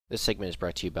This segment is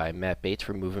brought to you by Matt Bates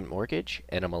from Movement Mortgage,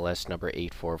 NMLS number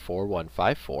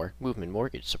 844154. Movement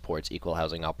Mortgage supports equal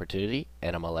housing opportunity,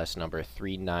 NMLS number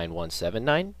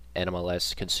 39179,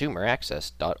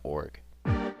 NMLSconsumeraccess.org.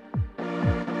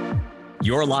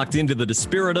 You're locked into the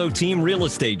Despirito Team Real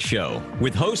Estate Show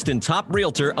with host and top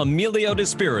realtor Emilio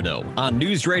Despirito on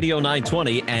News Radio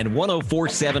 920 and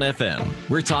 104.7 FM.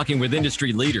 We're talking with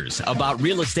industry leaders about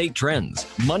real estate trends,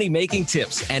 money-making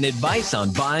tips, and advice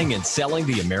on buying and selling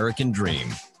the American dream.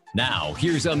 Now,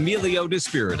 here's Emilio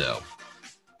Despirito.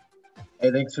 Hey,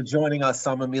 thanks for joining us.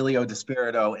 I'm Emilio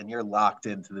Despirito, and you're locked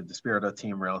into the Despirito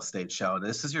Team Real Estate Show.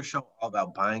 This is your show all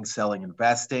about buying, selling,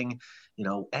 investing. You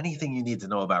know, anything you need to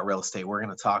know about real estate, we're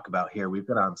going to talk about here. We've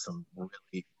got on some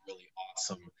really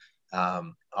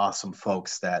awesome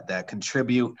folks that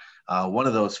contribute. One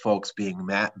of those folks being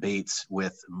Matt Bates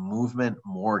with Movement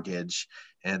Mortgage.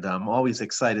 And I'm always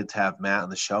excited to have Matt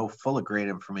on the show, full of great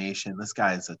information. This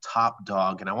guy is a top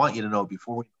dog. And I want you to know,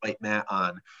 before we invite Matt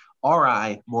on,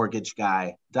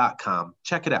 RIBlogger.com.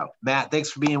 Check it out. Matt, thanks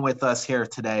for being with us here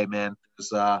today, man.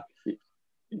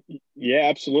 Yeah,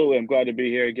 absolutely. I'm glad to be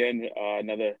here again.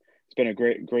 It's been a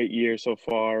great year so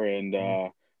far. And,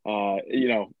 you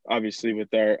know, obviously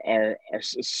with our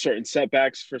certain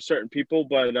setbacks for certain people,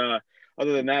 but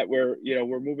other than that, we're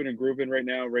moving and grooving right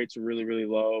now. Rates are really, really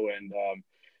low.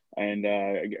 And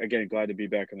again, glad to be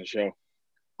back on the show.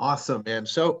 Awesome, man.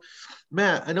 So,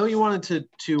 Matt, I know you wanted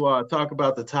to talk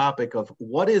about the topic of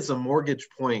what is a mortgage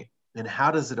point and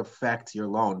how does it affect your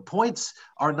loan? Points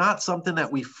are not something that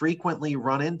we frequently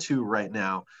run into right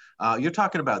now. You're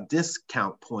talking about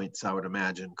discount points, I would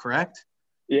imagine, correct?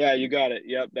 Yeah, you got it.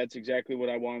 Yep, that's exactly what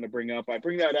I wanted to bring up. I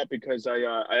bring that up because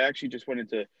I actually just went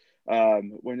into a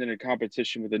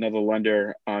competition with another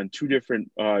lender on two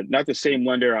different, not the same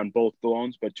lender on both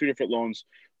loans, but two different loans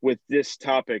with this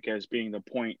topic as being the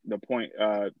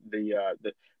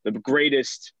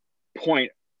greatest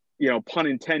point, you know, pun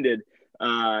intended,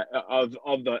 of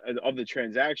the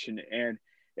transaction. And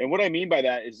what I mean by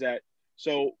that is that,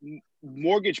 so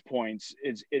mortgage points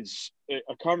is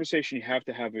a conversation you have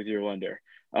to have with your lender.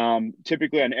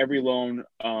 Typically on every loan,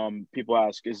 people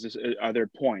ask, are there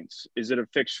points? Is it a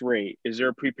fixed rate? Is there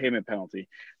a prepayment penalty?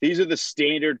 These are the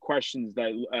standard questions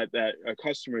that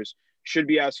customers should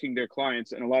be asking their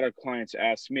clients. And a lot of clients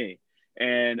ask me,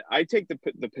 and I take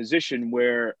the position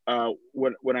where,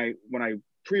 when I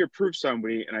pre-approve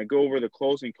somebody and I go over the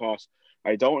closing costs,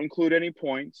 I don't include any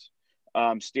points,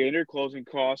 standard closing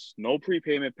costs, no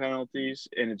prepayment penalties,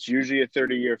 and it's usually a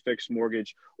 30-year fixed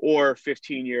mortgage or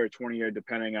 15-year or 20-year,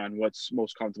 depending on what's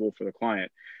most comfortable for the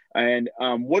client. And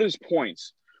what is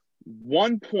points?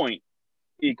 1 point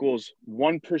equals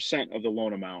 1% of the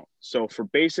loan amount. So for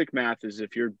basic math is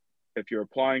if you're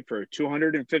applying for a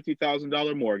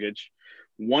 $250,000 mortgage,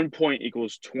 1 point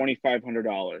equals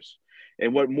 $2,500.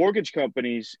 And what mortgage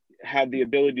companies have the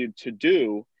ability to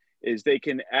do is they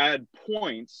can add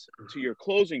points to your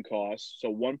closing costs.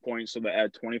 So 1 point, so they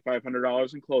add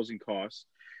 $2,500 in closing costs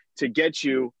to get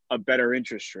you a better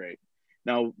interest rate.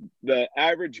 Now, the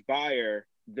average buyer,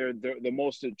 the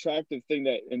most attractive thing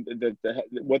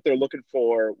what they're looking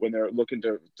for when they're looking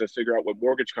to figure out what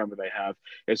mortgage company they have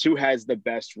is who has the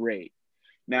best rate.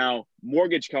 Now,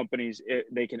 mortgage companies,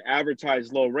 they can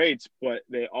advertise low rates, but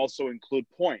they also include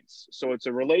points. So it's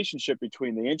a relationship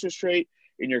between the interest rate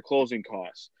and your closing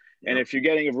costs. And if you're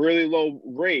getting a really low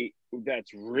rate,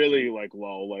 that's really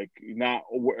low, not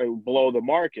below the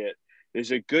market,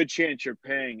 there's a good chance you're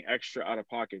paying extra out of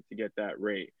pocket to get that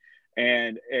rate.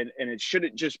 And it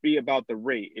shouldn't just be about the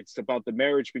rate. It's about the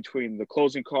marriage between the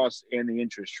closing costs and the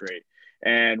interest rate.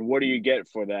 And what do you get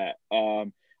for that?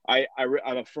 I'm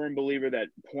a firm believer that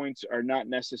points are not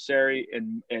necessary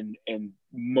in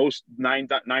most 9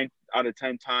 out of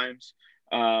 10 times.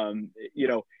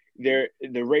 The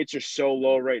rates are so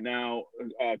low right now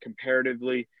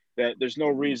comparatively that there's no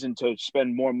reason to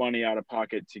spend more money out of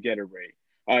pocket to get a rate.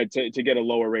 To get a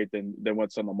lower rate than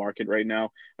what's on the market right now.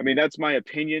 I mean, that's my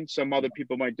opinion. Some other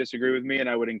people might disagree with me, and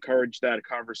I would encourage that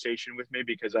conversation with me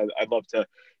because I'd love to,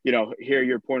 hear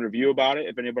your point of view about it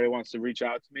if anybody wants to reach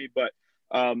out to me. But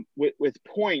with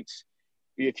points,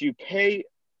 if you pay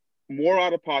more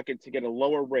out of pocket to get a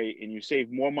lower rate and you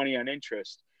save more money on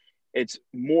interest, it's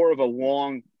more of a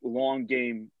long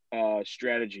game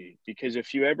strategy. Because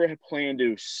if you ever plan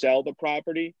to sell the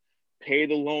property, pay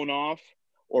the loan off,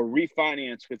 or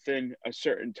refinance within a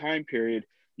certain time period,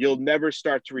 you'll never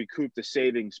start to recoup the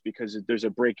savings because there's a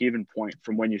break-even point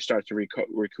from when you start to recoup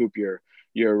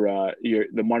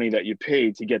the money that you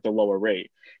paid to get the lower rate.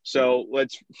 So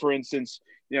let's, for instance,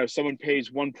 someone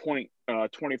pays 1 point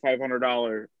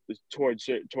 $2,500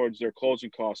 towards their closing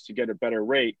costs to get a better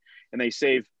rate, and they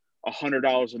save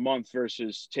 $100 a month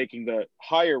versus taking the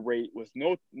higher rate with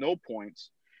no points,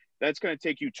 that's going to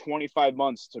take you 25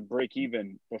 months to break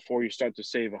even before you start to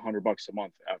save $100 a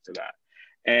month after that.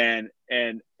 And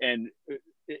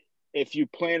if you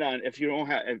plan on, if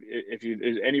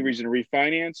there's any reason to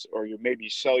refinance, or you maybe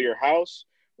sell your house,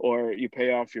 or you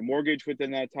pay off your mortgage within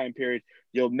that time period,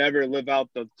 you'll never live out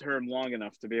the term long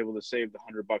enough to be able to save the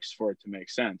 $100 for it to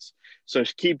make sense. So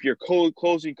keep your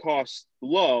closing costs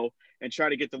low and try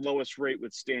to get the lowest rate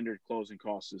with standard closing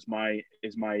costs is my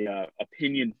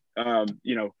opinion,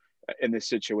 in this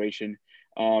situation.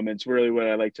 It's really what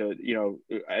I like to,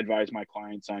 advise my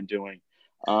clients on doing.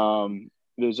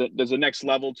 There's a next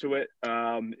level to it,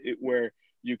 where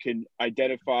you can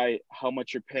identify how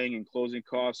much you're paying in closing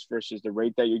costs versus the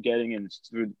rate that you're getting, and it's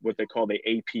through what they call the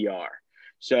APR.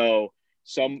 So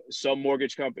some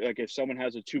mortgage company, like if someone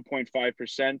has a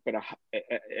 2.5%, but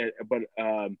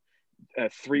a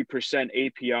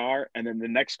 3% APR, and then the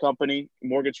next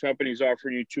mortgage company is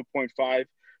offering you 2.5,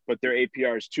 but their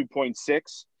APR is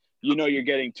 2.6. You're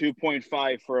getting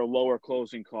 2.5 for a lower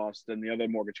closing cost than the other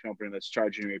mortgage company that's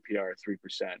charging you APR at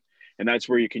 3%. And that's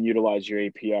where you can utilize your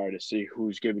APR to see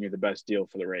who's giving you the best deal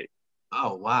for the rate.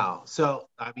 Oh, wow. So,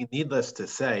 I mean, needless to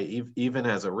say, even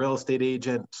as a real estate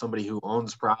agent, somebody who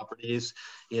owns properties,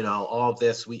 all of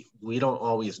this, we don't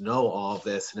always know all of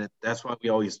this. And that's why we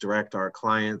always direct our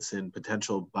clients and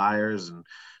potential buyers and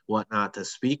whatnot to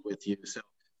speak with you. So,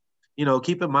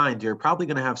 keep in mind, you're probably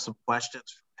going to have some questions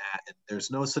from that. And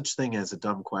there's no such thing as a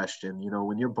dumb question.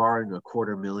 When you're borrowing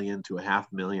 $250,000 to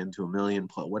 $500,000 to $1 million,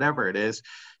 plus whatever it is,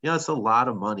 it's a lot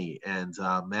of money. And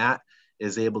Matt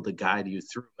is able to guide you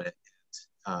through it.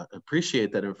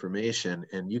 Appreciate that information.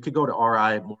 And you could go to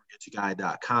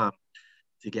RIBlogger.com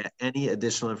to get any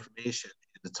additional information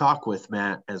and to talk with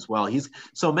Matt as well.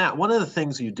 So Matt, one of the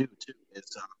things you do too is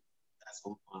as a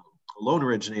loan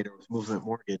originator with Movement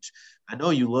Mortgage, I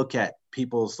know you look at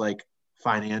people's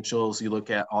financials, you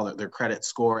look at all their credit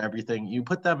score, everything. You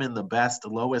put them in the best,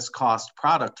 lowest cost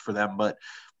product for them. But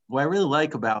what I really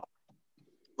like about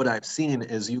what I've seen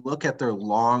is you look at their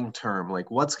long term,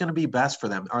 what's going to be best for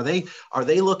them. Are they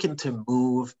looking to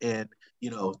move in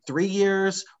 3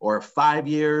 years or 5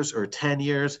 years or 10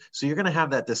 years? So you're going to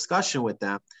have that discussion with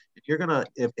them. You're going to,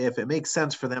 if it makes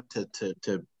sense for them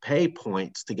to pay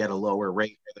points to get a lower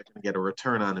rate, or they're going to get a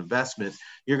return on investment,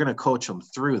 you're going to coach them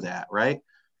through that, right?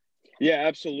 Yeah,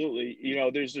 absolutely.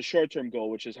 There's the short-term goal,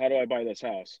 which is how do I buy this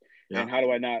house? Yeah. And how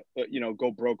do I not,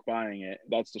 go broke buying it?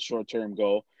 That's the short-term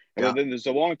goal. And Yeah. then there's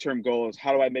the long-term goal is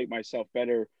how do I make myself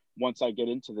better once I get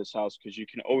into this house? Because you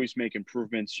can always make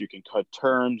improvements. You can cut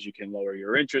terms. You can lower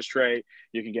your interest rate.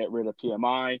 You can get rid of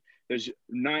PMI. There's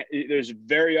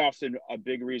very often a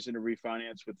big reason to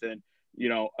refinance within,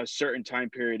 a certain time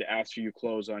period after you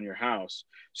close on your house.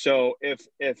 So if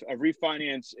a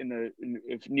refinance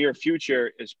if near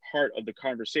future is part of the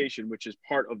conversation, which is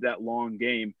part of that long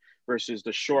game versus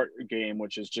the short game,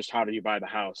 which is just how do you buy the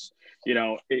house, you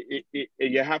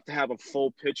have to have a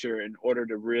full picture in order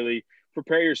to really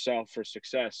prepare yourself for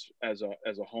success as a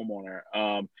homeowner.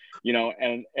 And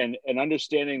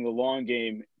understanding the long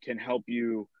game can help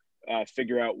you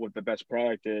figure out what the best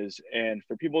product is. And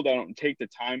for people that don't take the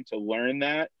time to learn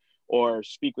that or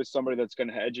speak with somebody that's going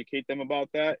to educate them about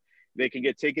that, they can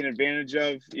get taken advantage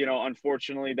of.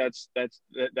 Unfortunately,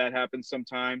 that happens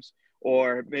sometimes.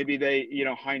 Or maybe they,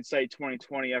 hindsight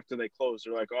 2020 after they close,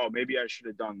 they're like, oh, maybe I should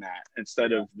have done that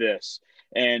instead of this.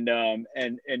 And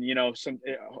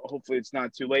hopefully it's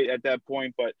not too late at that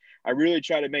point. But I really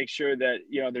try to make sure that,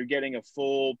 they're getting a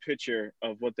full picture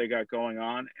of what they got going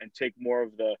on and take more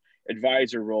of the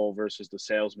advisor role versus the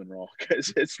salesman role,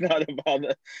 because it's not about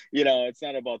it's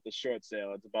not about the short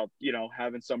sale. It's about,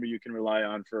 having somebody you can rely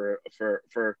on for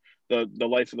the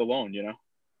life of the loan,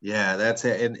 Yeah, that's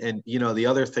it. And the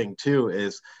other thing too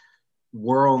is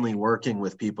we're only working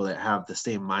with people that have the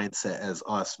same mindset as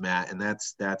us, Matt. And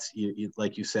that's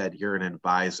like you said, you're an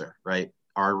advisor, right?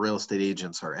 Our real estate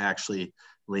agents are actually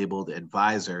labeled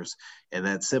advisors. And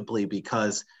that's simply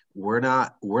because we're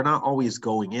not always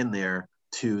going in there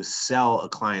to sell a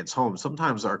client's home.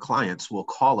 Sometimes our clients will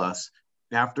call us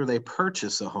after they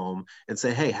purchase a home and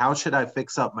say, hey, how should I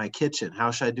fix up my kitchen?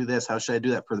 How should I do this? How should I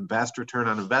do that for the best return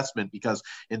on investment? Because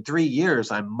in 3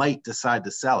 years, I might decide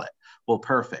to sell it. Well,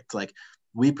 perfect.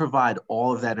 We provide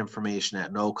all of that information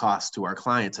at no cost to our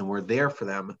clients, and we're there for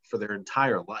them for their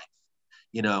entire life.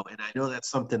 And I know that's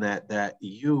something that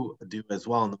you do as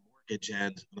well on the mortgage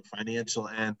end, on the financial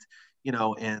end.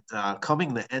 And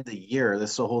coming the end of year,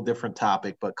 this is a whole different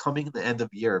topic, but coming the end of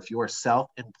year, if you are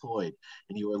self-employed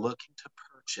and you are looking to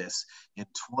purchase in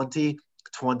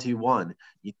 2021,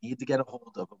 you need to get a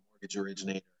hold of a mortgage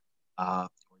originator or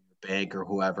your bank or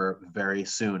whoever very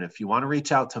soon. If you want to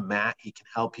reach out to Matt, he can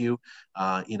help you,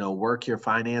 work your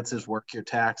finances, work your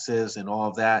taxes and all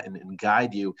of that, and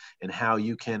guide you in how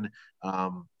you can,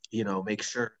 make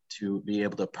sure to be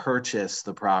able to purchase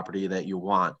the property that you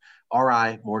want.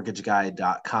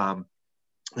 RIMortgageguide.com.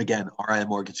 Again,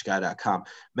 RIMortgageguide.com.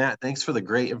 Matt, thanks for the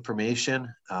great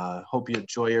information. Hope you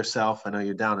enjoy yourself. I know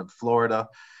you're down in Florida,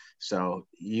 so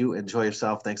you enjoy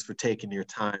yourself. Thanks for taking your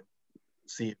time.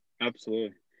 See you.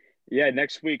 Absolutely. Yeah,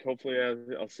 next week, hopefully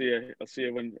I'll see you. I'll see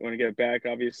you when I get back,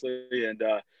 obviously. And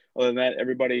other than that,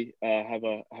 everybody have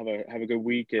a good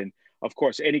week. And of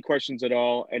course, any questions at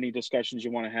all, any discussions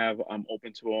you want to have, I'm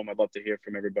open to them. I'd love to hear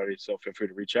from everybody. So feel free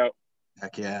to reach out.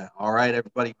 Heck yeah. All right,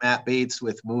 everybody. Matt Bates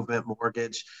with Movement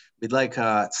Mortgage. We'd like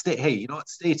Hey,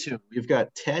 stay tuned. We've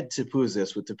got Ted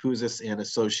Topouzis with Topouzis and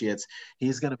Associates.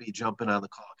 He's going to be jumping on the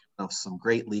call, giving us some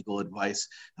great legal advice.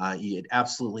 You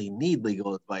absolutely need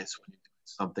legal advice when you're doing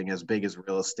something as big as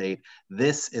real estate.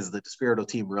 This is the Despirito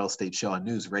Team Real Estate Show on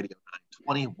News Radio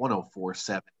 920,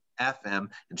 1047 FM,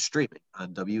 and streaming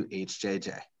on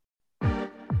WHJJ.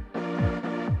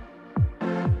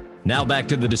 Now back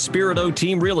to the Despirito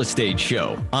Team Real Estate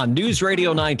Show on News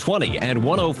Radio 920 and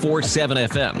 1047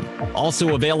 FM.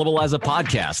 Also available as a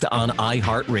podcast on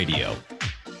iHeartRadio.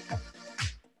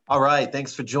 All right.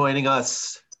 Thanks for joining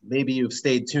us. Maybe you've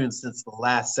stayed tuned since the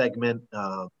last segment,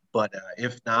 but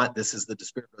if not, this is the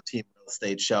Despirito Team Real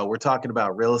Estate Show. We're talking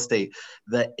about real estate,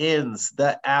 the ins,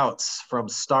 the outs from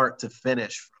start to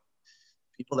finish, from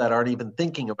people that aren't even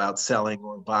thinking about selling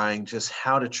or buying, just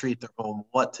how to treat their home,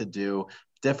 what to do,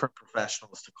 different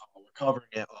professionals to call. We're covering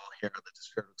it all here on the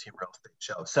Despirito Team Real Estate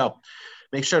Show. So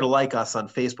make sure to like us on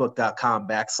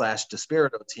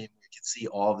Facebook.com/Despirito Team, where you can see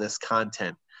all this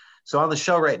content. So on the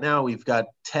show right now, we've got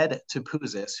Ted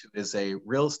Topouzis, who is a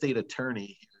real estate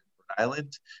attorney here in Rhode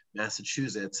Island,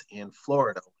 Massachusetts, and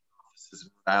Florida. Offices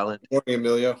in Rhode Island. Morning,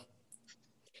 Emilio.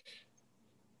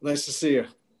 Nice to see you.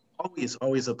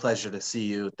 Always a pleasure to see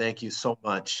you. Thank you so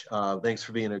much. Thanks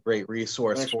for being a great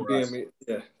resource for us.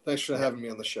 Thanks for having me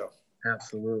on the show.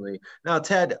 Absolutely. Now,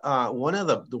 Ted, one of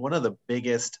the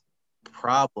biggest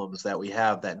problems that we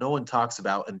have that no one talks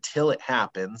about until it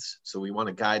happens, so we want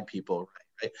to guide people,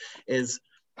 right, is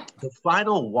the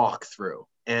final walkthrough.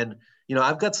 And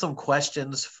I've got some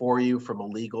questions for you from a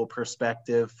legal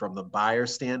perspective, from the buyer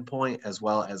standpoint, as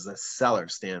well as the seller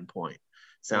standpoint.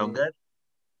 Sound good?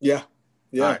 Yeah.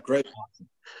 Yeah, right. Great.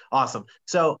 Awesome.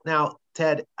 So now,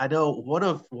 Ted, I know one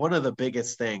of the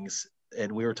biggest things,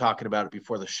 and we were talking about it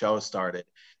before the show started,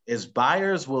 is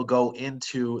buyers will go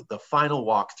into the final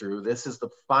walkthrough. This is the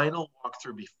final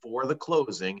walkthrough before the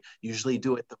closing. Usually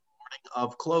do it the morning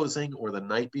of closing or the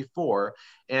night before.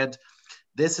 And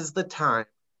this is the time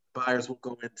buyers will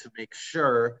go in to make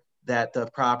sure that the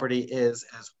property is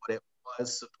as what it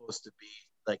was supposed to be.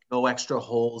 Like no extra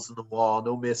holes in the wall,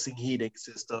 no missing heating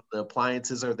system. The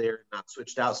appliances are there, not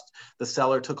switched out. The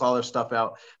seller took all their stuff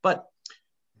out. But,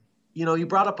 you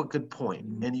brought up a good point,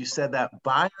 and you said that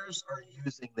buyers are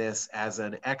using this as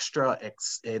an extra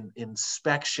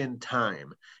inspection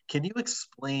time. Can you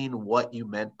explain what you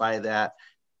meant by that?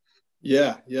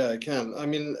 Yeah, I can. I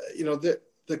mean,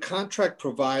 the contract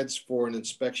provides for an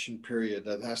inspection period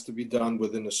that has to be done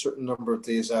within a certain number of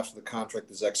days after the contract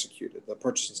is executed, the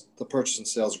purchase and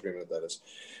sales agreement, that is.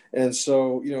 And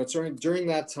so, it's during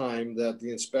that time that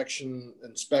the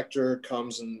inspector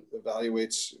comes and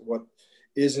evaluates what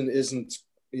is and isn't,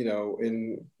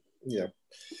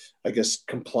 I guess,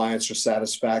 compliance or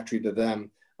satisfactory to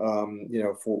them,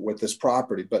 with this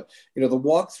property. But, the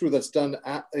walkthrough that's done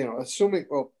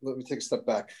let me take a step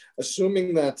back.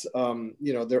 Assuming that,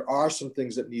 there are some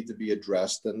things that need to be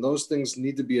addressed, and those things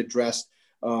need to be addressed,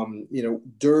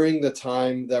 during the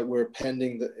time that we're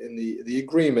pending the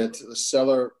agreement. The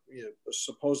seller,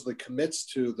 supposedly commits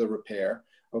to the repair,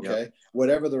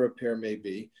 whatever the repair may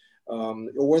be.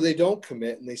 Or they don't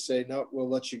commit and they say, no, we'll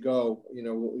let you go.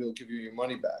 We'll give you your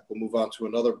money back. We'll move on to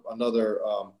another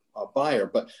buyer.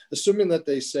 But assuming that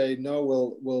they say,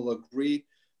 no, we'll agree,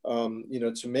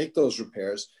 to make those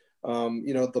repairs,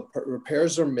 the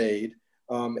repairs are made.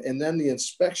 And then the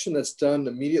inspection that's done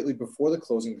immediately before the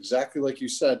closing, exactly like you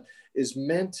said, is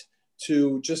meant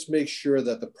to just make sure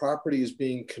that the property is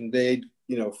being conveyed,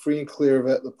 free and clear of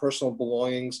it, the personal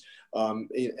belongings,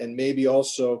 and maybe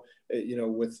also,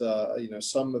 with,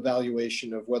 some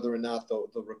evaluation of whether or not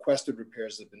the requested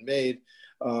repairs have been made.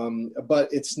 But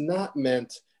it's not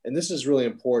meant, and this is really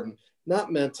important,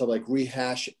 not meant to like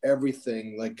rehash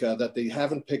everything like that they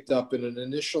haven't picked up in an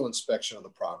initial inspection of the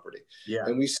property. Yeah.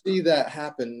 And we see that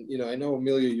happen. You know, I know,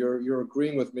 Amelia, you're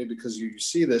agreeing with me because you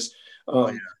see this. Oh,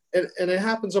 yeah. And it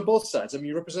happens on both sides. I mean,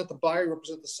 you represent the buyer, you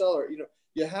represent the seller. You know,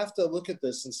 you have to look at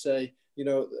this and say, you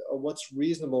know, what's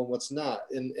reasonable and what's not.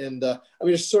 And I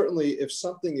mean, certainly if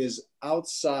something is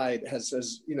outside, has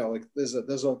you know, like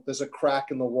there's a crack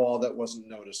in the wall that wasn't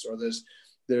noticed, or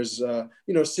there's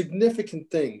you know, significant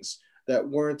things that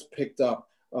weren't picked up.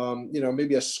 You know,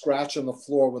 maybe a scratch on the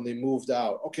floor when they moved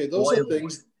out. Okay, those are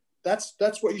things that's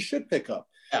what you should pick up.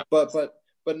 Yeah.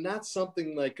 But not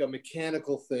something like a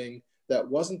mechanical thing that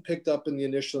wasn't picked up in the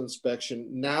initial inspection.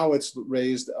 Now it's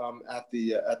raised at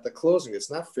the closing.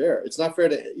 It's not fair. It's not fair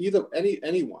to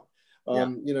anyone.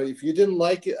 You know, if you didn't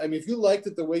like it, I mean, if you liked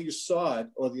it the way you saw it,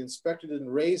 or the inspector didn't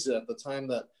raise it at the time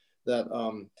that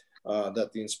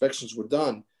the inspections were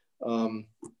done,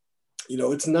 you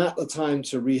know, it's not the time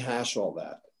to rehash all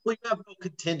that. Well, you have no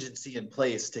contingency in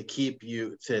place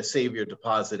to save your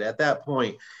deposit. At that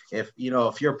point, if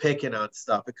you're picking on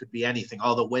stuff, it could be anything.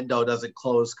 Oh, the window doesn't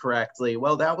close correctly.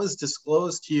 Well, that was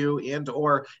disclosed to you,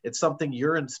 or it's something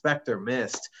your inspector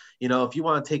missed. You know, if you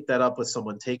want to take that up with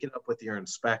someone, take it up with your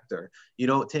inspector. You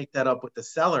don't take that up with the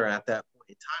seller at that point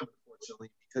in time,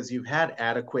 unfortunately, because you've had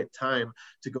adequate time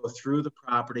to go through the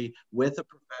property with a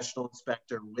professional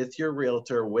inspector, with your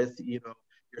realtor, with, you know,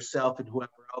 yourself and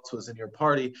whoever else was in your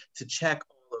party, to check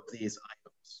all of these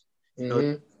items. You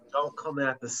know, don't come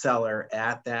at the seller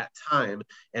at that time.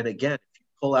 And again, if you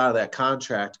pull out of that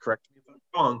contract, correct me if I'm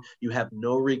wrong, you have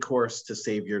no recourse to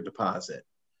save your deposit.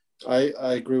 I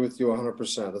agree with you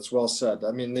 100%. That's well said.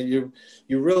 I mean, you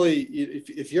really,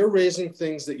 if you're raising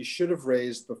things that you should have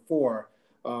raised before,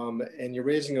 and you're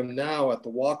raising them now at the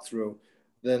walkthrough,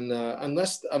 then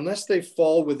unless they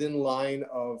fall within line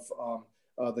of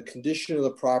the condition of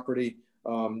the property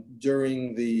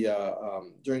during the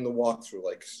walkthrough,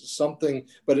 like something,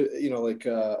 but you know, like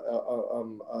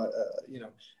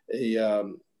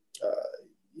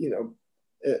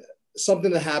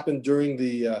something that happened during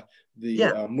the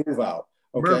move out.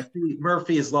 Okay,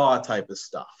 Murphy's Law type of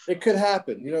stuff. It could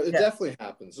happen. You know, it definitely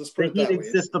happens. Let's put it that way. The heating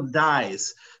system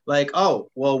dies. Like, oh,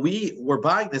 well, we're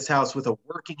buying this house with a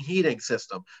working heating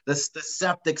system. The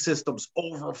septic system's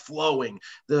overflowing.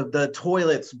 The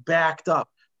toilet's backed up.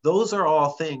 Those are all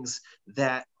things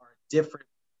that are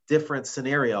different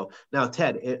scenario. Now,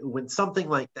 Ted, when something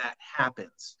like that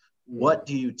happens, what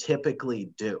do you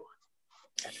typically do?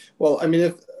 Well, I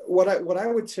mean, what I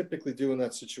would typically do in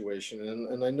that situation,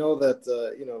 and I know that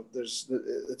you know,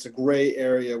 it's a gray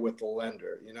area with the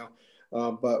lender, you know,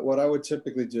 but what I would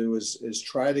typically do is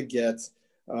try to get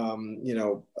you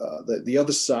know, the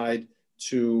other side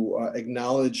to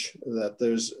acknowledge that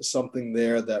there's something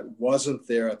there that wasn't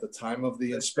there at the time of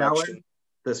the inspection.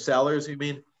 The sellers, you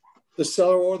mean? The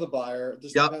seller or the buyer.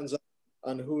 This depends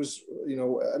on who's, you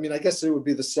know, I mean, I guess it would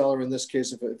be the seller in this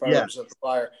case if I represent the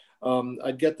buyer.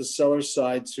 I'd get the seller's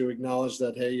side to acknowledge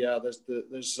that, hey, yeah,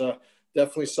 there's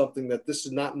definitely something that this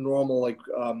is not normal, like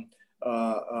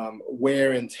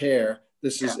wear and tear.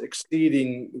 This is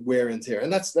exceeding wear and tear,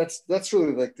 and that's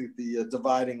really like the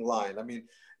dividing line. I mean,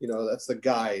 you know, that's the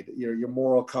guide, your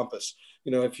moral compass.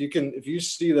 You know, if you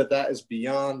see that is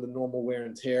beyond the normal wear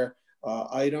and tear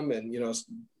item, and you know,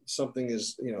 something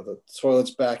is, you know, the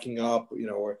toilet's backing up, you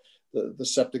know, or the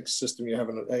septic system you're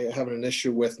having an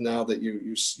issue with now that you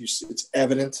it's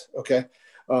evident, okay,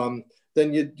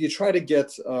 then you try to get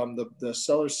the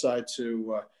seller's side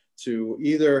to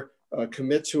either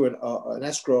commit to an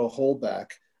escrow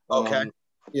holdback,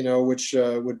 you know, which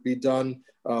would be done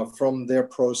from their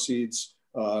proceeds.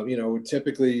 You know,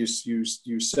 typically you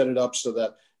set it up so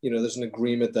that, you know, there's an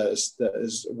agreement that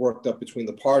is worked up between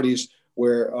the parties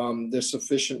where there's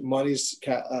sufficient monies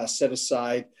set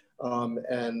aside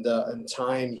and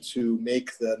time to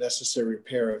make the necessary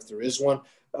repair if there is one.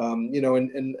 You know,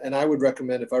 and I would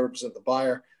recommend, if I represent the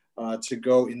buyer, to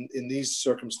go in these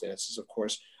circumstances, of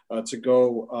course, to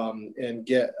go and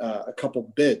get a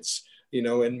couple bids, you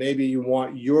know, and maybe you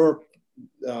want your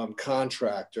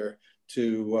contractor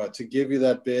to give you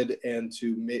that bid and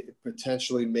to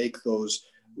potentially make those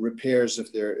repairs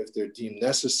if they're deemed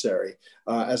necessary,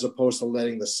 as opposed to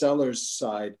letting the seller's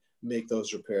side make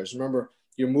those repairs. Remember,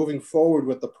 you're moving forward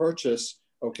with the purchase,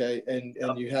 okay, and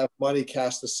you have money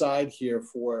cast aside here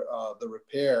for the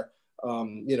repair,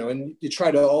 you know, and you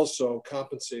try to also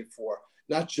compensate for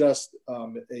not just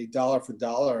a dollar for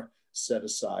dollar set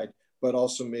aside, but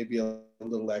also maybe a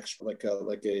little extra, like a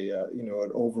you know,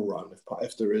 an overrun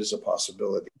if there is a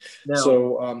possibility. Now,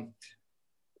 so,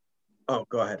 oh,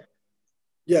 go ahead.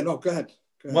 Yeah, no, go ahead.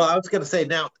 Well, I was going to say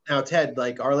now, Ted,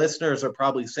 like our listeners are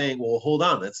probably saying, well, hold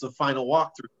on, that's the final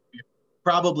walkthrough.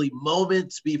 Probably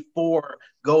moments before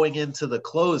going into the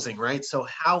closing, right? So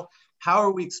how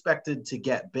are we expected to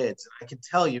get bids? And I can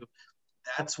tell you,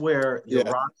 that's where your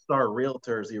rock star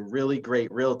realtors, your really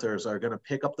great realtors are going to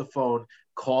pick up the phone,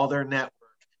 call their network,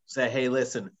 say, hey,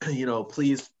 listen,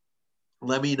 please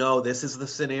let me know, this is the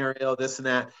scenario, this and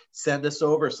that, send us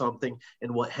over something.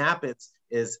 And what happens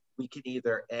is we can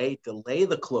either A, delay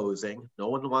the closing. No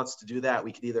one wants to do that.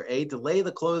 We can either A, delay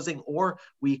the closing, or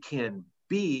we can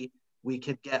B, we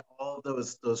can get all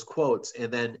those quotes,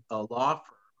 and then a law firm,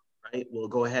 right, will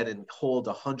go ahead and hold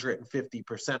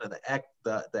 150% of the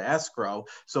escrow.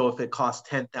 So if it costs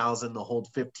 $10,000, they'll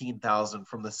hold $15,000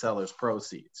 from the seller's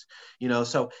proceeds.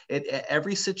 So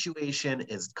every situation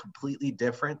is completely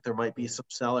different. There might be some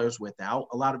sellers without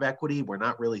a lot of equity. We're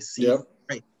not really seeing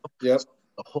right. Yep. So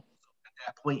at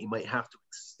that point, you might have to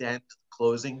extend the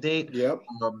closing date. Yep.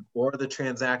 Or the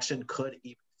transaction could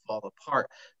even fall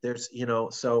apart. There's,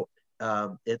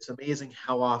 it's amazing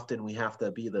how often we have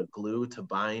to be the glue to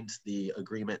bind the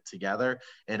agreement together.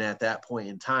 And at that point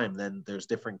in time, then there's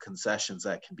different concessions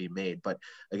that can be made. But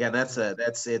again, it's a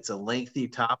lengthy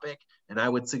topic. And I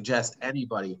would suggest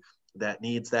anybody that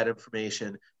needs that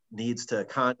information needs to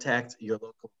contact your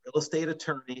local real estate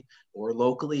attorney, or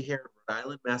locally here in Rhode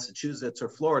Island, Massachusetts, or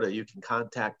Florida, you can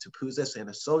contact Topouzis and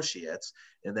Associates.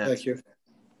 And that's Thank you.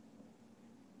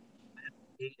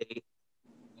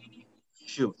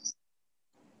 Shoot.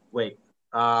 Wait,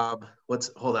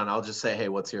 hold on. I'll just say, hey,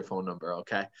 what's your phone number?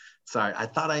 Okay. Sorry. I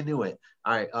thought I knew it.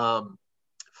 All right.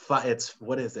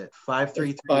 What is it?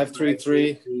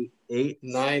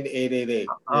 533-9888.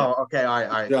 Oh, okay. All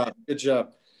right. Good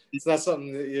job. It's not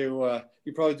something that you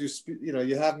probably do.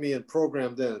 You have me in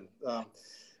programmed in.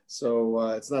 So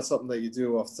it's not something that you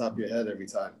do off the top of your head every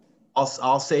time.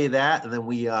 I'll say that. And then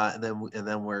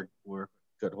we're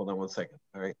good. Hold on one second.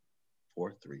 All right.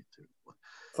 432.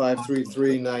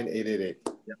 533-9888.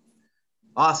 Yep.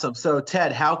 Awesome. So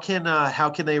Ted, how can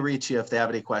they reach you if they have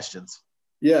any questions?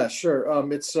 Yeah, sure.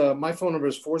 It's my phone number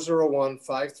is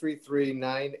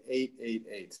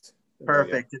 401-533-9888.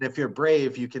 Perfect. And if you're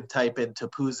brave, you can type in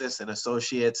Topouzis and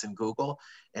Associates in Google,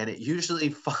 and it usually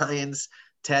finds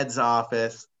Ted's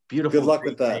office. Beautiful. Good luck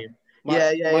with that.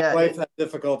 My wife had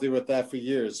difficulty with that for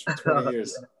years, for 20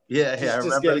 years. Yeah.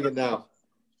 Just getting it now.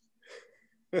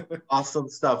 Awesome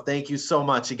stuff. Thank you so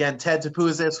much. Again, Ted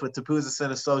Topouzis with Topouzis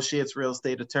and Associates, real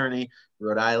estate attorney,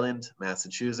 Rhode Island,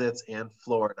 Massachusetts, and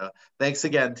Florida. Thanks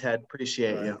again, Ted.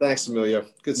 Appreciate you. Thanks, Emilio.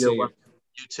 Good seeing you.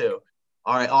 You too.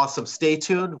 All right, awesome. Stay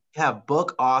tuned. We have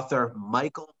book author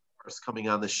Michael Morse coming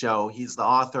on the show. He's the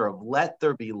author of Let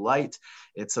There Be Light.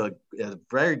 It's a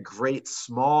very great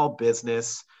small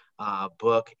business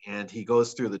book, and he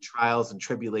goes through the trials and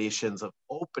tribulations of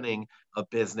opening a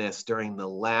business during the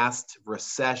last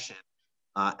recession.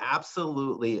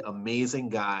 Absolutely amazing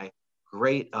guy.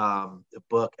 Great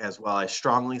book as well. I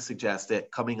strongly suggest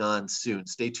it. Coming on soon.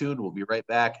 Stay tuned. We'll be right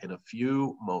back in a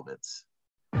few moments.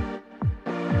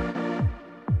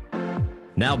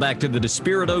 Now back to the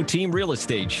Despirito Team Real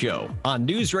Estate Show on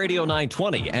News Radio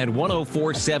 920 and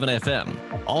 104.7 FM.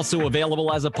 Also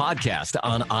available as a podcast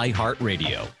on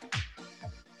iHeartRadio.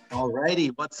 All righty.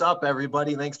 What's up,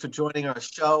 everybody? Thanks for joining our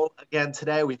show again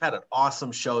today. We've had an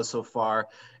awesome show so far,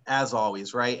 as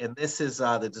always, right? And this is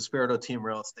the Despirito Team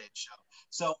Real Estate Show.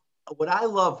 So what I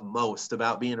love most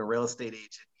about being a real estate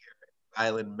agent here in Rhode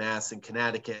Island, Mass, and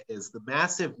Connecticut is the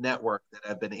massive network that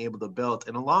I've been able to build.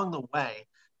 And along the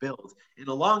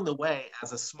way,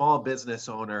 as a small business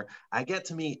owner, I get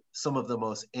to meet some of the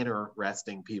most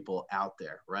interesting people out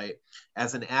there, right?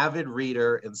 As an avid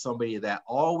reader and somebody that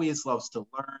always loves to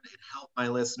learn and help my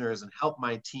listeners and help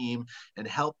my team and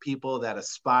help people that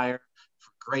aspire for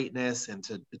greatness and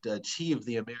to achieve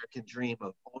the American dream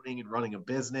of owning and running a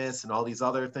business and all these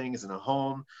other things in a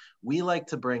home, we like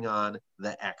to bring on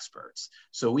the experts.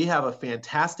 So we have a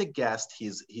fantastic guest.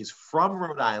 He's from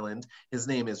Rhode Island. His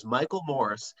name is Michael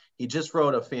Morse. He just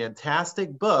wrote a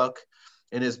fantastic book,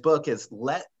 and his book is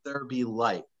Let There Be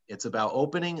Light. It's about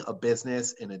opening a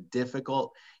business in a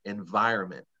difficult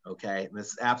environment, okay? And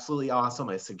this is absolutely awesome.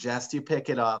 I suggest you pick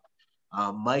it up.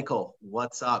 Michael,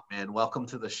 what's up, man? Welcome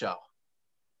to the show.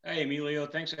 Hey, Emilio,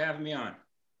 thanks for having me on.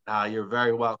 You're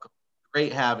very welcome.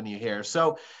 Great having you here.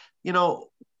 So,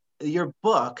 your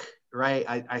book, right?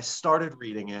 I started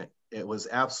reading it. It was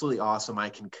absolutely awesome. I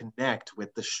can connect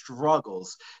with the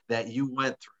struggles that you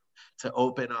went through to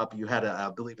open up. You had, I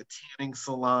believe, a tanning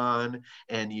salon,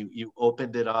 and you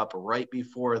opened it up right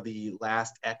before the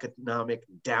last economic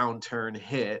downturn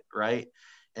hit, right?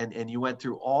 and you went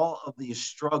through all of these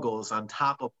struggles on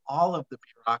top of all of the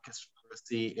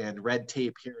bureaucracy and red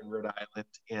tape here in Rhode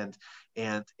Island,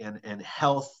 and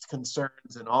health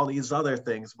concerns and all these other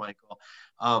things, Michael.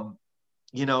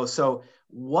 So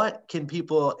what can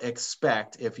people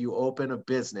expect if you open a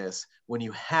business when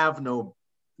you have no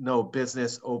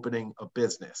business opening a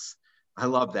business? I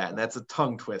love that. And that's a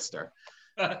tongue twister.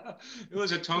 It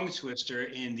was a tongue twister,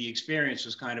 and the experience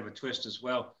was kind of a twist as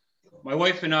well. My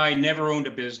wife and I never owned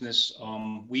a business.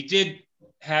 We did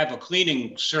have a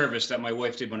cleaning service that my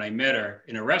wife did when I met her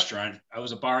in a restaurant. I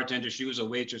was a bartender. She was a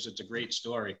waitress. It's a great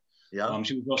story. Yeah.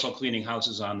 She was also cleaning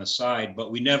houses on the side,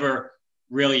 but we never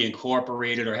really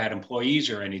incorporated or had employees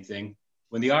or anything.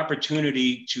 When the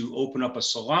opportunity to open up a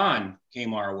salon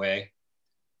came our way,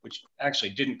 which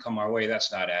actually didn't come our way,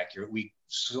 that's not accurate.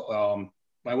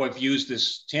 My wife used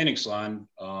this tanning salon,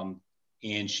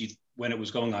 and when it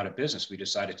was going out of business, we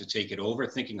decided to take it over,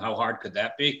 thinking how hard could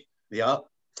that be? Yeah.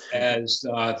 As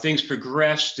things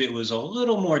progressed, it was a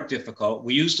little more difficult.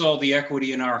 We used all the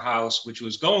equity in our house, which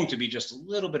was going to be just a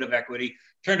little bit of equity,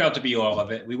 turned out to be all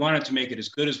of it. We wanted to make it as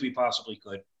good as we possibly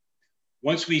could.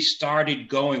 Once we started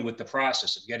going with the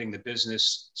process of getting the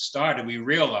business started, we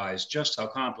realized just how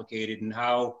complicated and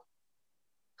how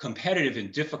competitive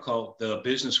and difficult the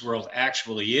business world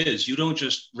actually is. You don't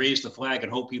just raise the flag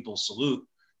and hope people salute.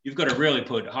 You've got to really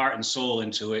put heart and soul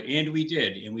into it. And we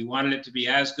did. And we wanted it to be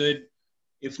as good,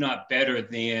 if not better,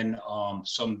 than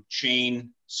some chain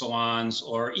salons,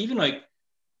 or even like,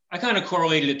 I kind of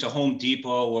correlated it to Home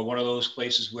Depot or one of those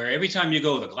places where every time you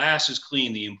go, the glass is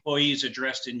clean, the employees are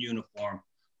dressed in uniform.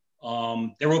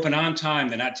 They're open on time.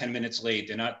 They're not 10 minutes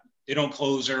late. They don't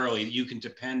close early. You can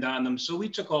depend on them. So we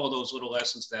took all of those little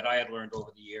lessons that I had learned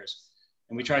over the years,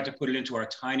 and we tried to put it into our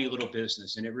tiny little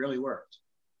business, and it really worked.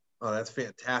 Oh, that's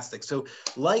fantastic. So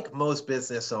like most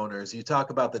business owners, you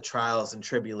talk about the trials and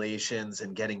tribulations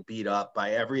and getting beat up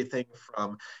by everything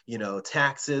from,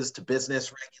 taxes to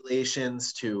business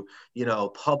regulations to,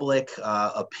 public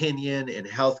opinion and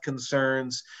health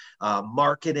concerns,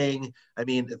 marketing. I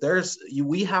mean,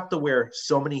 we have to wear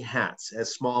so many hats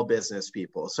as small business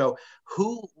people. So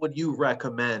who would you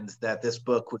recommend that this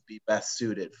book would be best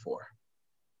suited for?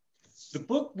 The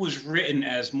book was written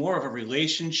as more of a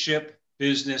relationship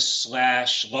business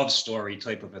 / love story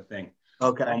type of a thing.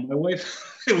 Okay. My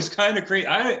wife, it was kind of great.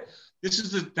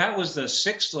 That was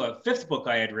the fifth book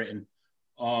I had written.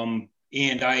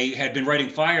 And I had been writing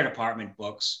fire department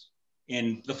books,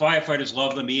 and the firefighters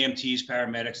love them, EMTs,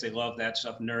 paramedics, they love that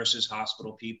stuff, nurses,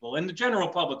 hospital people, and the general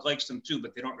public likes them too,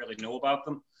 but they don't really know about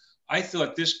them. I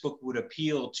thought this book would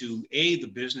appeal to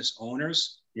the business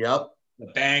owners. Yep. The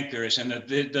bankers, and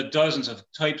the dozens of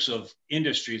types of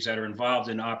industries that are involved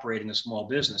in operating a small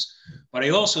business. But I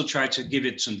also tried to give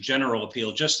it some general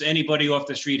appeal. Just anybody off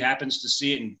the street happens to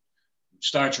see it and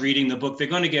starts reading the book, they're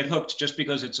going to get hooked just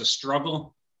because it's a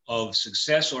struggle of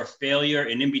success or failure.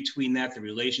 And in between that, the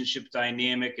relationship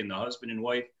dynamic and the husband and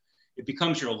wife, it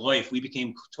becomes your life. We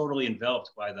became totally enveloped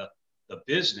by the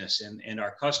business, and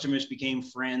our customers became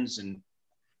friends. And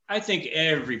I think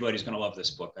everybody's going to love this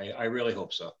book. I really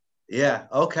hope so. Yeah.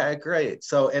 Okay, great.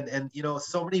 So, and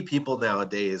so many people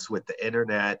nowadays with the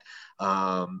internet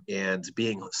and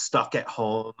being stuck at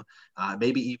home,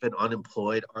 maybe even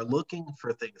unemployed, are looking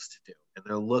for things to do. And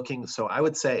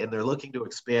they're looking to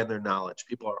expand their knowledge.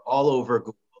 People are all over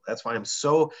Google. That's why I'm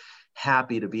so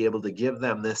happy to be able to give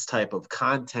them this type of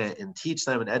content and teach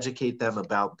them and educate them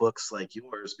about books like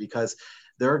yours, because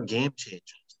they're game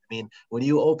changers. I mean, when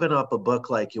you open up a book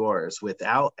like yours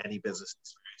without any business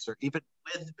experience, or even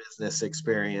with business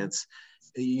experience,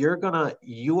 you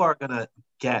are gonna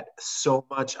get so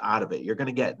much out of it. You're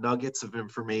gonna get nuggets of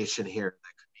information here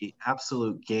that could be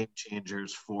absolute game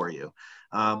changers for you.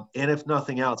 And if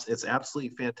nothing else, it's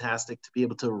absolutely fantastic to be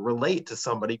able to relate to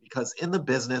somebody, because in the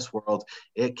business world,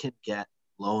 it can get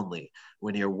lonely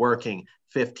when you're working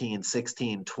 15,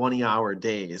 16, 20-hour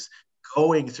days,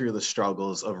 going through the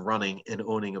struggles of running and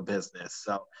owning a business.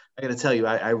 So I got to tell you,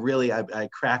 I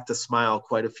cracked a smile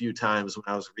quite a few times when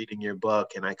I was reading your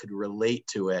book, and I could relate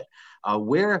to it.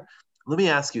 Let me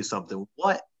ask you something.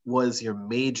 What was your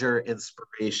major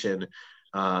inspiration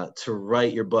to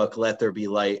write your book, Let There Be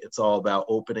Light? It's all about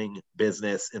opening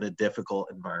business in a difficult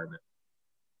environment.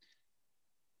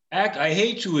 I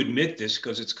hate to admit this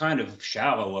because it's kind of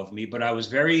shallow of me, but I was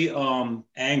very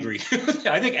angry.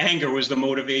 I think anger was the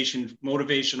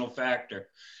motivational factor.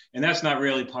 And that's not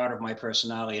really part of my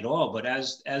personality at all. But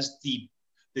as the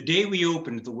day we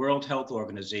opened, the World Health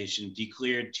Organization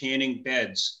declared tanning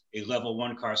beds a level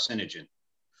 1 carcinogen.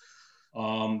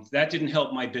 That didn't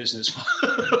help my business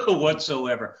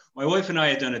whatsoever. My wife and I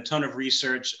had done a ton of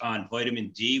research on vitamin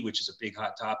D, which is a big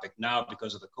hot topic now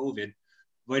because of the COVID.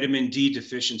 Vitamin D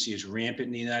deficiency is rampant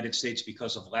in the United States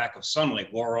because of lack of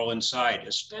sunlight. We're all inside,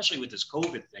 especially with this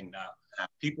COVID thing now.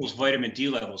 People's vitamin D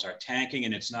levels are tanking,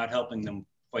 and it's not helping them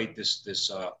fight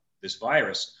this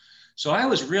virus. So I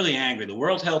was really angry. The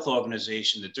World Health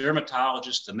Organization, the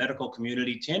dermatologists, the medical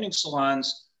community, tanning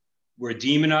salons were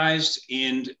demonized,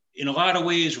 and in a lot of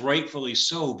ways, rightfully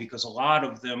so, because a lot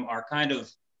of them are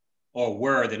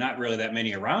they're not really that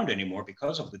many around anymore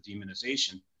because of the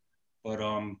demonization. But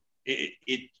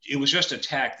it was just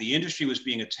attacked. The industry was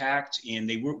being attacked, and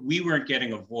we weren't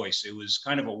getting a voice. It was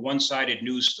kind of a one-sided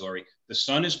news story. The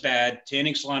sun is bad.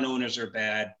 Tanning salon owners are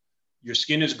bad. Your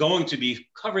skin is going to be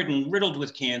covered and riddled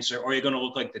with cancer, or you're going to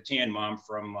look like the tan mom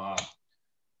from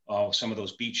some of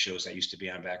those beach shows that used to be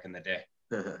on back in the day.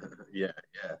 Yeah.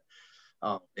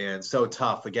 Oh, man, so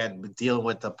tough. Again, dealing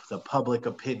with the public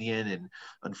opinion and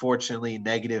unfortunately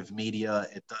negative media,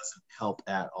 it doesn't help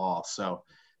at all. So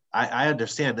I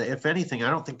understand that. If anything, I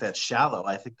don't think that's shallow.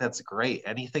 I think that's great.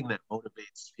 Anything that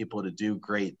motivates people to do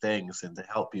great things and to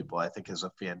help people, I think is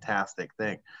a fantastic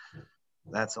thing.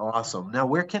 That's awesome. Now,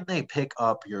 where can they pick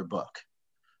up your book?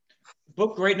 The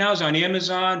book right now is on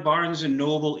Amazon, Barnes and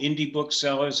Noble, indie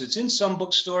booksellers. It's in some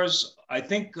bookstores. I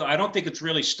don't think it's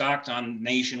really stocked on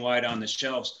nationwide on the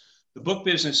shelves. The book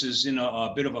business is in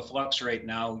a bit of a flux right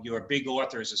now. Your big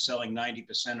authors are selling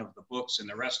 90% of the books, and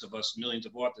the rest of us, millions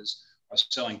of authors, are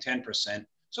selling 10%.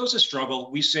 So it's a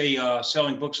struggle. We say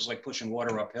selling books is like pushing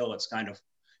water uphill. It's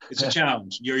a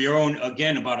challenge. You're your own,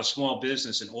 again, about a small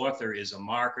business. An author is a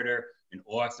marketer, an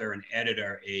author, an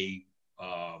editor,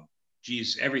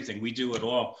 everything. We do it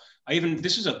all.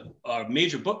 This is a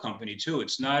major book company too.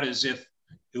 It's not as if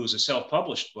it was a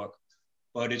self-published book,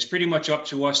 but it's pretty much up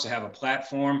to us to have a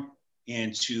platform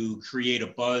and to create a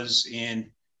buzz.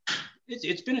 And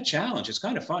it's been a challenge. It's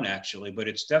kind of fun actually, but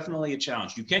it's definitely a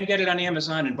challenge. You can get it on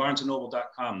Amazon and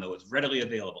barnesandnoble.com though. It's readily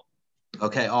available.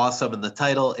 Okay, awesome. And the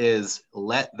title is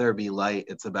Let There Be Light.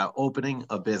 It's about opening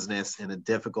a business in a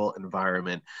difficult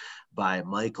environment by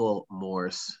Michael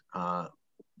Morse,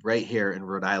 right here in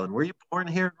Rhode Island. Were you born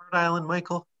here in Rhode Island,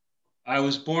 Michael? I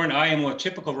am a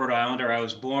typical Rhode Islander. I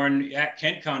was born at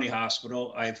Kent County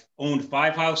Hospital. I've owned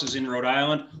 5 houses in Rhode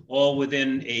Island, all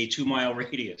within a 2-mile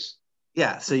radius.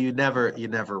 Yeah, so you never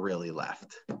really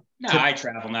left. No, I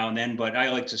travel now and then, but I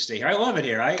like to stay here. I love it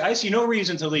here. I see no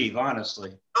reason to leave,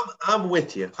 honestly. I'm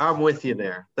with you. I'm with you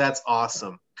there. That's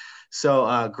awesome.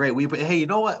 So great. Hey, you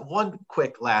know what? One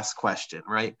quick last question,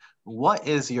 right? What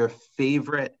is your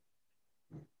favorite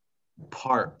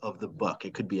part of the book?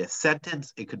 It could be a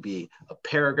sentence. It could be a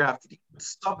paragraph. You can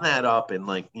sum that up in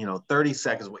 30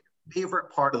 seconds. What your favorite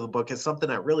part of the book is, something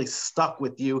that really stuck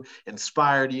with you,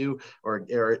 inspired you,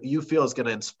 or you feel is going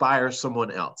to inspire someone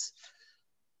else.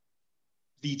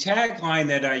 The tagline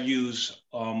that I use,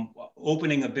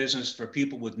 opening a business for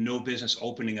people with no business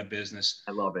opening a business.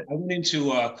 I love it. I went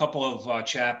into a couple of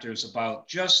chapters about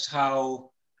just how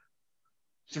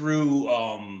through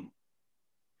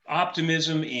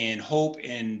optimism and hope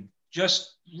and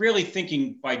just really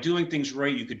thinking by doing things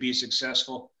right, you could be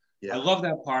successful. Yeah. I love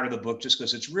that part of the book just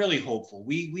because it's really hopeful.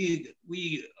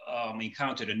 We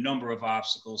encountered a number of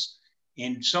obstacles,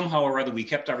 and somehow or other, we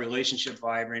kept our relationship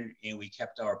vibrant and we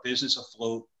kept our business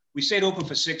afloat. We stayed open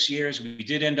for 6 years. We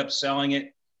did end up selling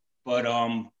it, but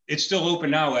it's still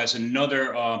open now as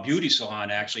another beauty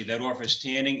salon, actually, that offers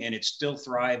tanning, and it's still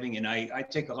thriving. And I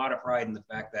take a lot of pride in the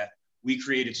fact that we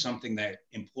created something that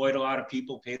employed a lot of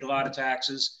people, paid a lot of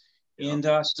taxes, and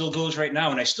still goes right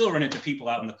now. And I still run into people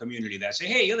out in the community that say,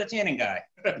 "Hey, you're the tanning guy."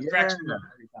 Cracks me up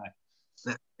every time.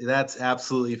 That's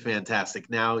absolutely fantastic.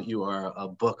 Now you are a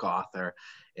book author,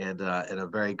 and a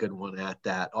very good one at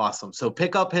that. Awesome. So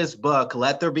pick up his book,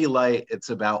 Let There Be Light. It's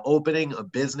about opening a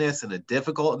business in a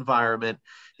difficult environment.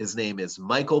 His name is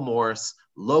Michael Morse,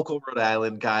 local Rhode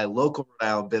Island guy, local Rhode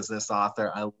Island business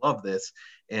author. I love this,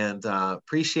 and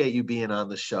appreciate you being on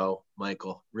the show,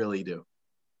 Michael. Really do.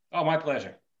 Oh, my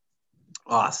pleasure.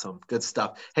 Awesome. Good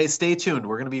stuff. Hey, stay tuned.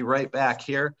 We're going to be right back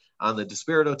here on the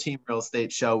Despirito Team Real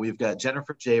Estate Show. We've got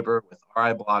Jennifer Geaber with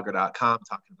RIBlogger.com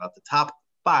talking about the top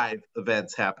 5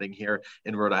 events happening here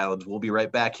in Rhode Island. We'll be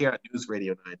right back here on News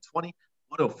Radio 920,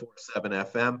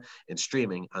 104.7 FM, and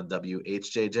streaming on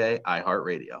WHJJ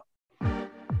iHeartRadio.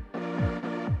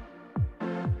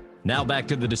 Now back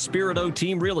to the Despirito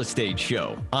Team Real Estate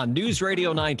Show on News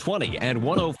Radio 920 and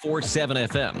 104.7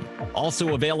 FM.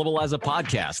 Also available as a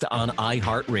podcast on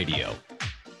iHeartRadio.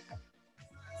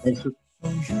 Thanks for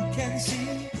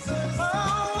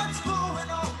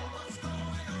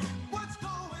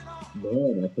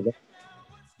Oh, I forgot.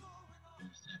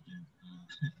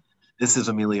 This is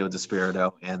Emilio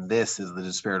Despirito, and this is the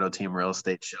Despirito Team Real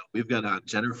Estate Show. We've got on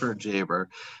Jennifer Geaber,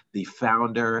 the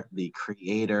founder, the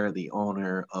creator, the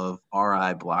owner of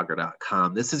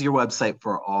RIBlogger.com. This is your website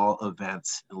for all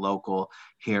events local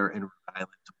here in Rhode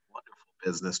Island. Wonderful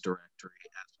business directory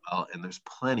as well, and there's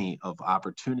plenty of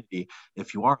opportunity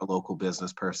if you are a local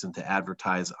business person to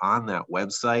advertise on that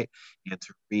website and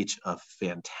to reach a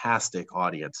fantastic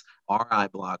audience.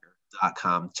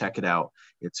 RIBlogger.com. Check it out.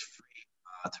 It's free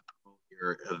to promote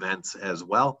your events as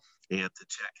well and to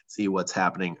check and see what's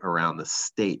happening around the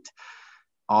state.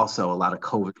 Also, a lot of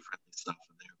COVID friendly stuff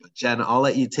in there. But Jen, I'll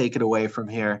let you take it away from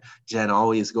here. Jen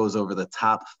always goes over the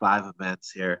top 5 events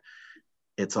here.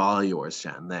 It's all yours,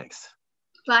 Jen. Thanks.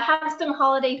 So I have some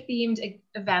holiday themed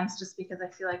events just because I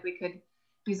feel like we could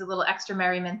use a little extra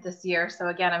merriment this year. So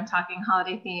again, I'm talking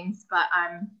holiday themes, but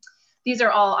these are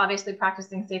all obviously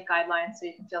practicing safe guidelines, so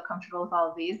you can feel comfortable with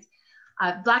all of these.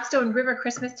 Blackstone River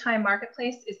Christmas Time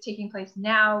Marketplace is taking place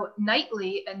now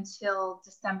nightly until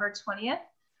December 20th.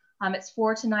 It's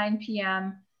 4 to 9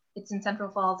 p.m. It's in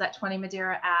Central Falls at 20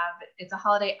 Madeira Ave. It's a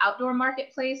holiday outdoor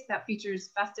marketplace that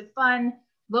features festive fun,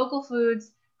 local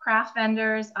foods, craft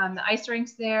vendors, the ice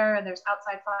rinks there, and there's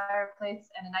outside fireplace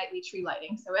and a nightly tree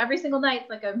lighting. So every single night,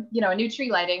 it's like a new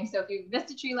tree lighting. So if you've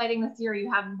missed a tree lighting this year,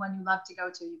 you have one you love to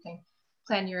go to, you can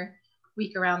plan your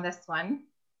week around this one.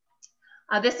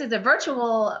 This is a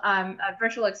virtual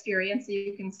experience, so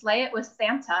you can slay it with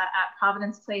Santa at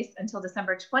Providence Place until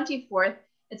December 24th.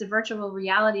 It's a virtual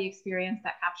reality experience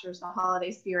that captures the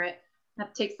holiday spirit.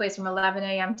 That takes place from 11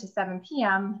 a.m. to 7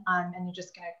 p.m. And you're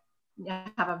just gonna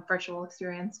have a virtual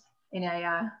experience in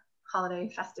a holiday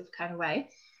festive kind of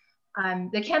way.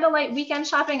 The candlelight weekend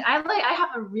shopping, I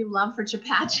have a real love for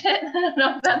Chepachet. I don't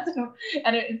know if that's,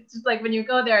 and it's just like when you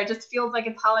go there, it just feels like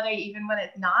it's holiday even when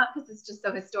it's not, because it's just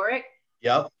so historic.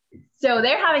 Yep. So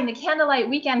they're having the candlelight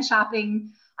weekend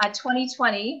shopping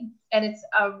 2020, and it's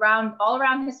all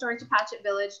around historic Chepachet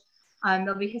Village.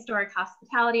 There'll be historic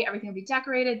hospitality. Everything will be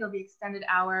decorated. There'll be extended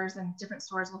hours, and different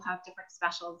stores will have different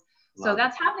specials. So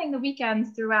that's happening the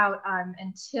weekends throughout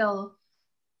until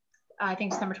I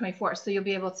think December 24th. So you'll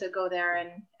be able to go there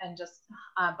and just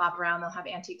bob around. They'll have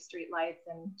antique street lights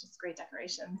and just great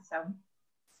decorations. So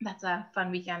that's a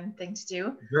fun weekend thing to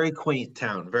do. Very quaint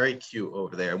town, very cute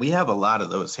over there. We have a lot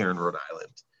of those here in Rhode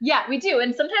Island. Yeah, we do.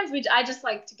 And sometimes I just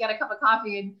like to get a cup of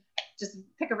coffee and just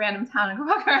pick a random town and go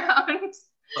walk around.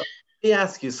 Let me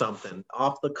ask you something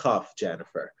off the cuff,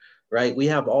 Jennifer, right? We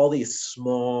have all these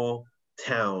small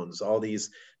towns, all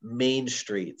these main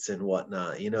streets and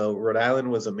whatnot. Rhode Island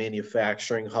was a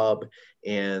manufacturing hub,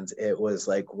 and it was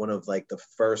like one of like the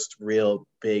first real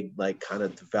big like kind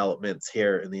of developments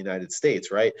here in the United States,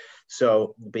 right?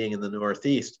 So being in the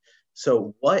Northeast.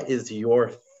 So what is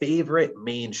your favorite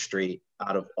main street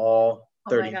out of all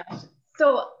 30? Oh my gosh.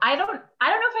 So I don't know if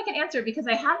I can answer it, because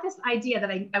I have this idea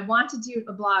that I want to do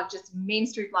a blog, just Main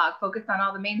Street blog, focused on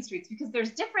all the main streets, because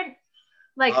there's different,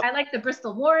 like I like the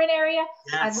Bristol Warren area.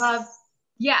 Yes. I love,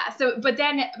 yeah. So, but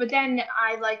then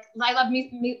I love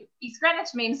East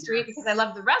Greenwich Main Street because I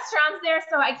love the restaurants there.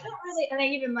 So I can't really, and I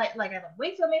even like I love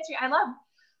Wakefield Main Street. I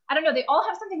don't know. They all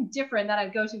have something different that I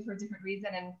go to for a different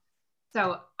reason. And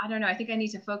so I don't know. I think I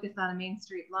need to focus on a Main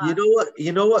Street blog.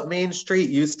 You know what Main Street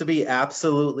used to be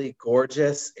absolutely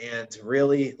gorgeous, and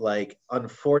really, like,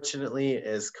 unfortunately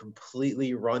is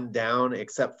completely run down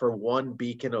except for one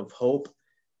beacon of hope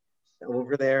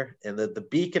over there. And the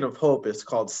beacon of hope is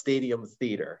called Stadium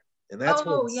Theater. And that's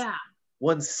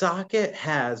Woonsocket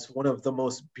has one of the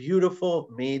most beautiful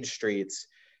main streets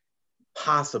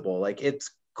possible. Like, it's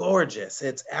gorgeous.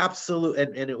 It's absolute.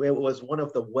 And it was one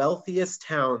of the wealthiest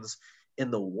towns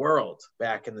in the world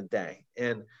back in the day.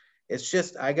 And it's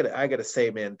just, I gotta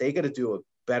say, man, they gotta do a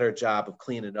better job of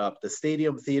cleaning up. The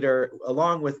Stadium Theater,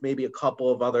 along with maybe a couple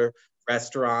of other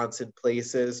restaurants and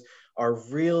places, are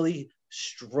really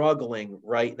struggling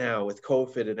right now with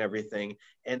COVID and everything.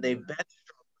 And they've been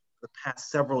struggling for the past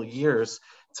several years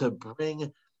to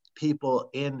bring people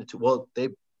into,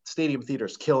 Stadium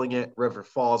Theater's killing it. River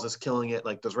Falls is killing it.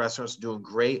 Like, those restaurants are doing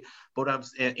great. But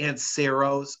and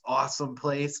Cero's, awesome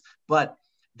place. But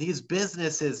these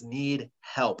businesses need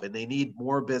help, and they need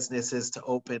more businesses to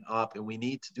open up. And we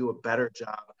need to do a better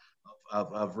job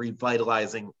of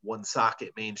revitalizing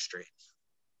Woonsocket Main Street.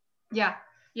 Yeah,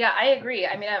 I agree.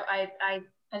 I mean, I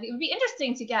think it would be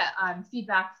interesting to get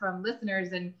feedback from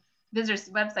listeners and visitors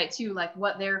to the website too, like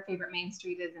what their favorite main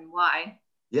street is and why.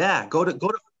 Yeah, go to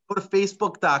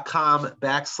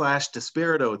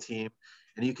Facebook.com/Despirito Team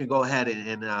And you can go ahead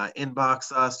and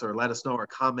inbox us or let us know or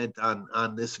comment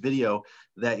on this video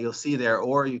that you'll see there.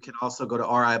 Or you can also go to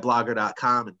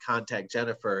RIBlogger.com and contact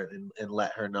Jennifer and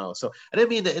let her know. So I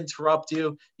didn't mean to interrupt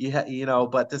you,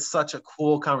 but this is such a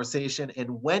cool conversation.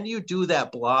 And when you do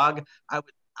that blog,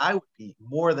 I would be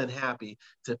more than happy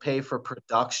to pay for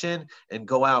production and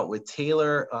go out with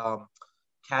Taylor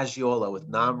Caggiola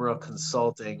with Namra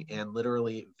Consulting and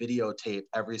literally videotape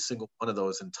every single one of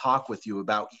those and talk with you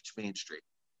about each main street.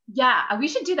 Yeah, we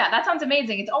should do that. That sounds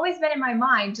amazing. It's always been in my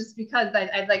mind just because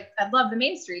I love the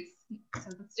main streets. So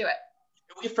let's do it.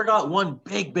 We forgot one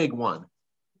big one.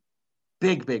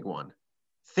 Big one.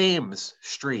 Thames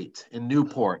Street in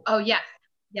Newport. Oh, yes.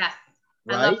 Right?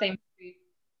 I love Thames Street.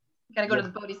 You got to go to the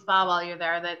Bodhi Spa while you're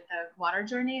there. The water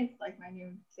journey is like my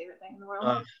new favorite thing in the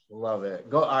world. Love it.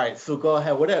 All right, so go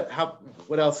ahead.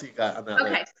 What else you got on that?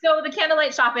 Okay, so the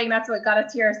candlelight shopping, that's what got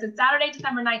us here. So Saturday,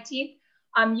 December 19th,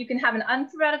 you can have an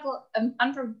unforgettable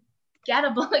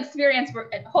experience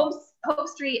at Hope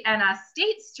Street and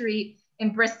State Street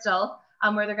in Bristol,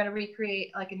 where they're going to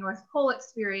recreate like a North Pole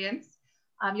experience.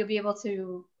 You'll be able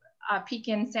to peek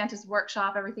in Santa's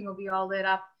workshop. Everything will be all lit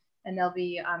up, and there'll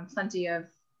be plenty of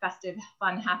festive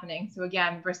fun happening. So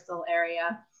again, Bristol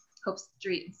area, Hope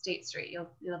Street and State Street, you'll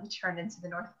be turned into the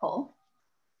North Pole.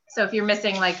 So if you're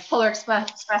missing like Polar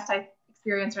Express type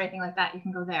experience or anything like that, you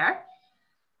can go there.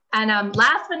 And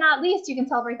last but not least, you can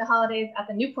celebrate the holidays at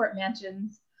the Newport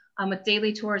Mansions with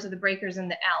daily tours of the breakers and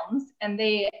the elms. And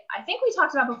I think we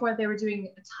talked about before, they were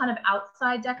doing a ton of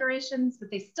outside decorations,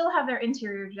 but they still have their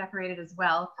interior decorated as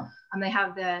well. They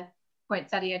have the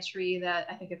poinsettia tree that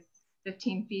I think it's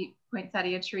 15 feet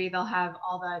poinsettia tree. They'll have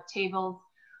all the tables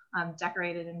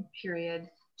decorated in period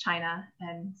china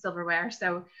and silverware.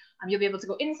 So you'll be able to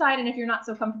go inside, and if you're not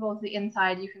so comfortable with the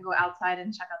inside, you can go outside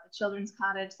and check out the children's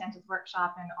cottage, Santa's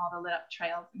workshop, and all the lit up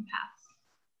trails and paths.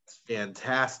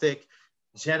 Fantastic.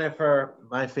 Jennifer,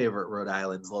 my favorite Rhode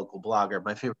Island's local blogger,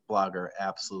 my favorite blogger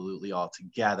absolutely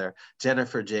altogether,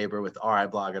 Jennifer Geaber with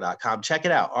RIBlogger.com. Check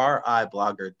it out,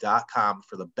 RIBlogger.com,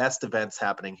 for the best events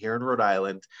happening here in Rhode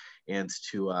Island and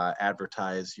to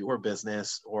advertise your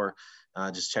business, or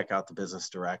just check out the business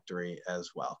directory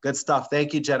as well. Good stuff.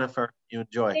 Thank you, Jennifer. You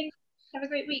enjoy. Thanks. Have a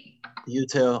great week. You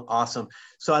too. Awesome.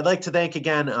 So I'd like to thank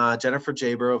again Jennifer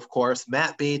Geaber, of course,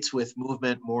 Matt Bates with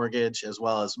Movement Mortgage, as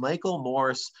well as Michael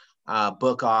Morse,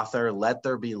 book author, Let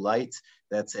There Be Light.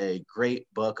 That's a great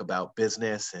book about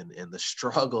business and the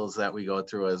struggles that we go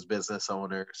through as business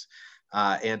owners.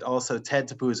 And also Ted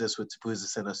Topouzis with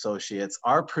Topouzis and Associates.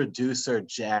 Our producer,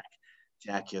 Jack.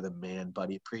 Jack, you're the man,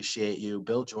 buddy. Appreciate you.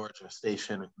 Bill George, our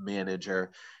station manager,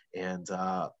 and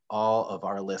all of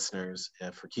our listeners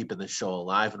for keeping the show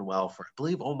alive and well for, I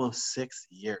believe, almost 6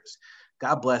 years.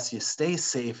 God bless you. Stay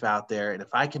safe out there. And if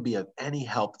I can be of any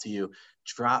help to you,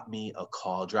 drop me a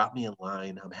call, drop me a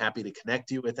line. I'm happy to connect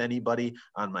you with anybody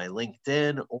on my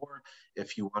LinkedIn, or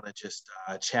if you want to just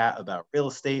chat about real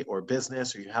estate or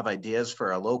business, or you have ideas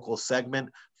for a local segment,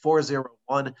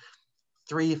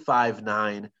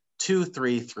 401-359-2338.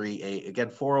 Again,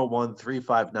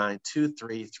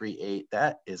 401-359-2338.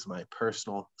 That is my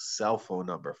personal cell phone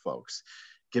number, folks.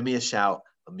 Give me a shout.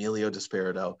 Emilio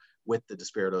Despirito with the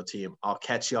Despirito team. I'll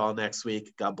catch you all next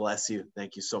week. God bless you.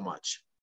 Thank you so much.